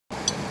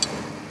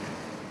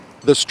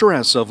The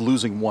stress of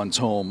losing one's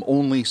home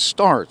only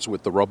starts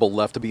with the rubble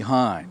left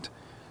behind.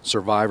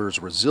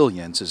 Survivors'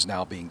 resilience is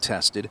now being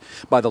tested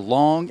by the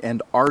long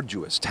and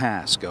arduous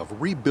task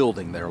of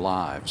rebuilding their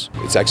lives.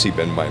 It's actually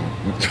been my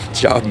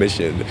job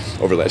mission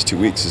over the last 2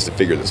 weeks is to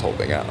figure this whole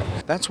thing out.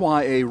 That's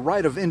why a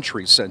right of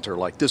entry center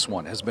like this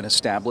one has been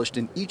established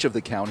in each of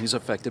the counties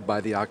affected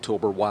by the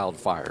October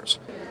wildfires.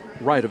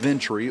 Right of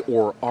entry,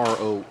 or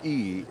ROE,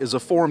 is a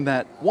form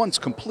that, once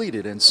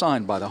completed and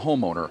signed by the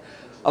homeowner,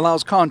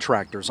 allows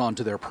contractors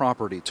onto their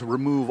property to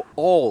remove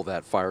all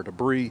that fire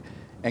debris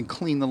and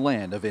clean the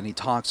land of any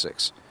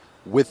toxics.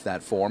 With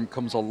that form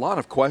comes a lot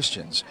of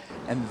questions,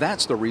 and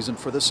that's the reason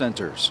for the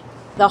centers.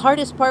 The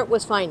hardest part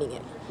was finding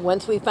it.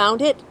 Once we found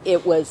it,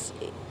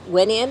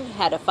 went in,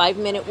 had a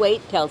 5-minute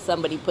wait till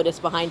somebody put us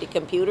behind a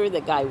computer.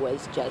 The guy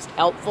was just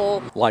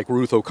helpful. Like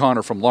Ruth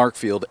O'Connor from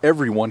Larkfield,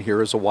 everyone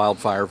here is a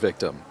wildfire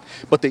victim,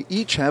 but they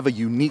each have a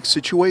unique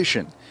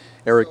situation.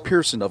 Eric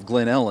Pearson of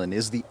Glen Ellen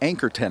is the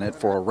anchor tenant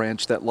for a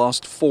ranch that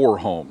lost 4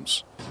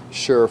 homes.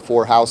 Sure,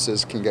 4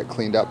 houses can get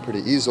cleaned up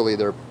pretty easily.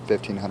 They're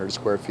 1,500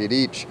 square feet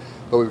each,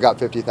 but we've got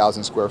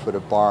 50,000 square foot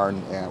of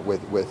barn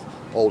with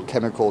old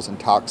chemicals and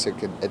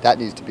toxic, and that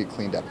needs to be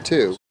cleaned up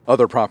too.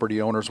 Other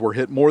property owners were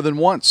hit more than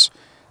once.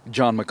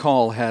 John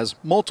McCaull has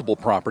multiple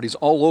properties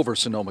all over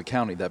Sonoma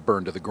County that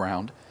burned to the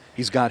ground.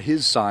 He's got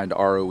his signed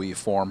ROE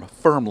form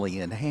firmly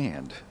in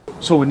hand.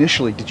 So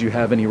initially, did you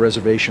have any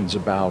reservations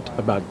about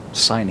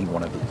signing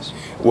one of these?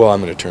 Well,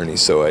 I'm an attorney,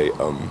 so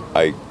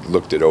I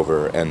looked it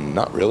over, and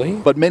not really.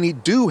 But many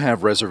do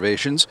have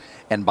reservations,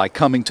 and by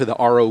coming to the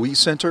ROE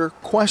Center,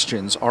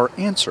 questions are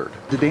answered.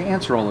 Did they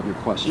answer all of your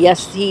questions?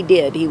 Yes, he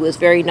did. He was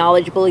very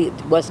knowledgeable.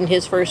 It wasn't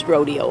his first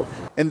rodeo.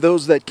 And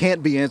those that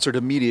can't be answered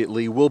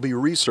immediately will be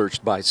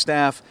researched by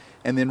staff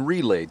and then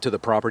relayed to the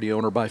property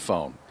owner by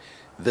phone.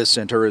 This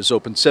center is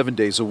open 7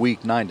 days a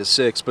week, 9 to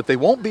 6, but they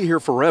won't be here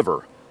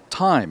forever.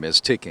 Time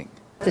is ticking.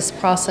 This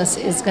process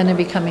is going to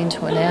be coming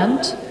to an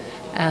end,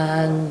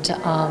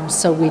 and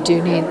so we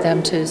do need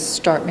them to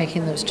start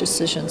making those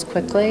decisions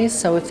quickly.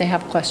 So if they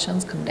have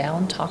questions, come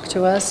down, talk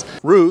to us.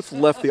 Ruth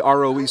left the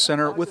ROE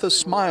Center with a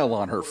smile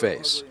on her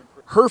face.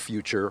 Her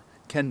future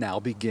can now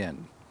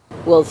begin.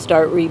 We'll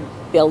start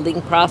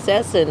rebuilding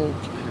process and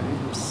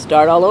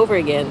start all over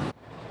again.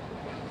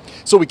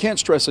 So we can't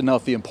stress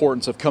enough the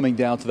importance of coming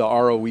down to the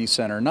ROE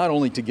Center, not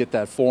only to get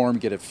that form,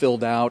 get it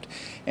filled out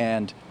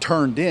and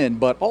turned in,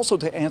 but also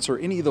to answer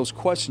any of those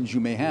questions you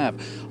may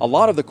have. A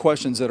lot of the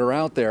questions that are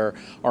out there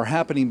are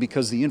happening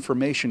because the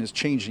information is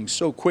changing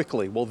so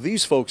quickly. Well,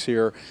 these folks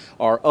here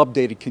are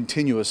updated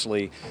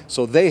continuously,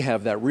 so they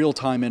have that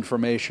real-time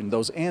information,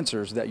 those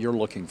answers that you're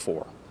looking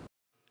for.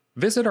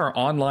 Visit our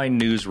online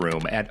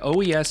newsroom at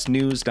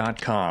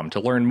oesnews.com to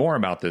learn more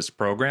about this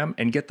program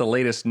and get the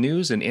latest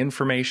news and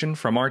information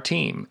from our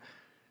team.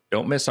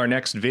 Don't miss our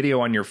next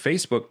video on your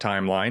Facebook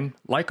timeline.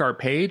 Like our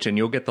page and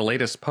you'll get the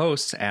latest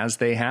posts as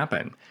they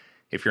happen.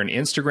 If you're an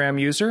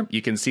Instagram user,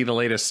 you can see the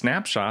latest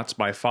snapshots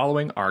by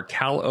following our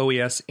Cal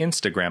OES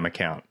Instagram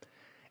account.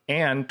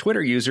 And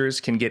Twitter users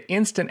can get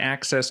instant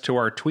access to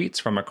our tweets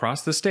from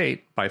across the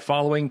state by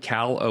following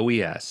Cal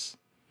OES.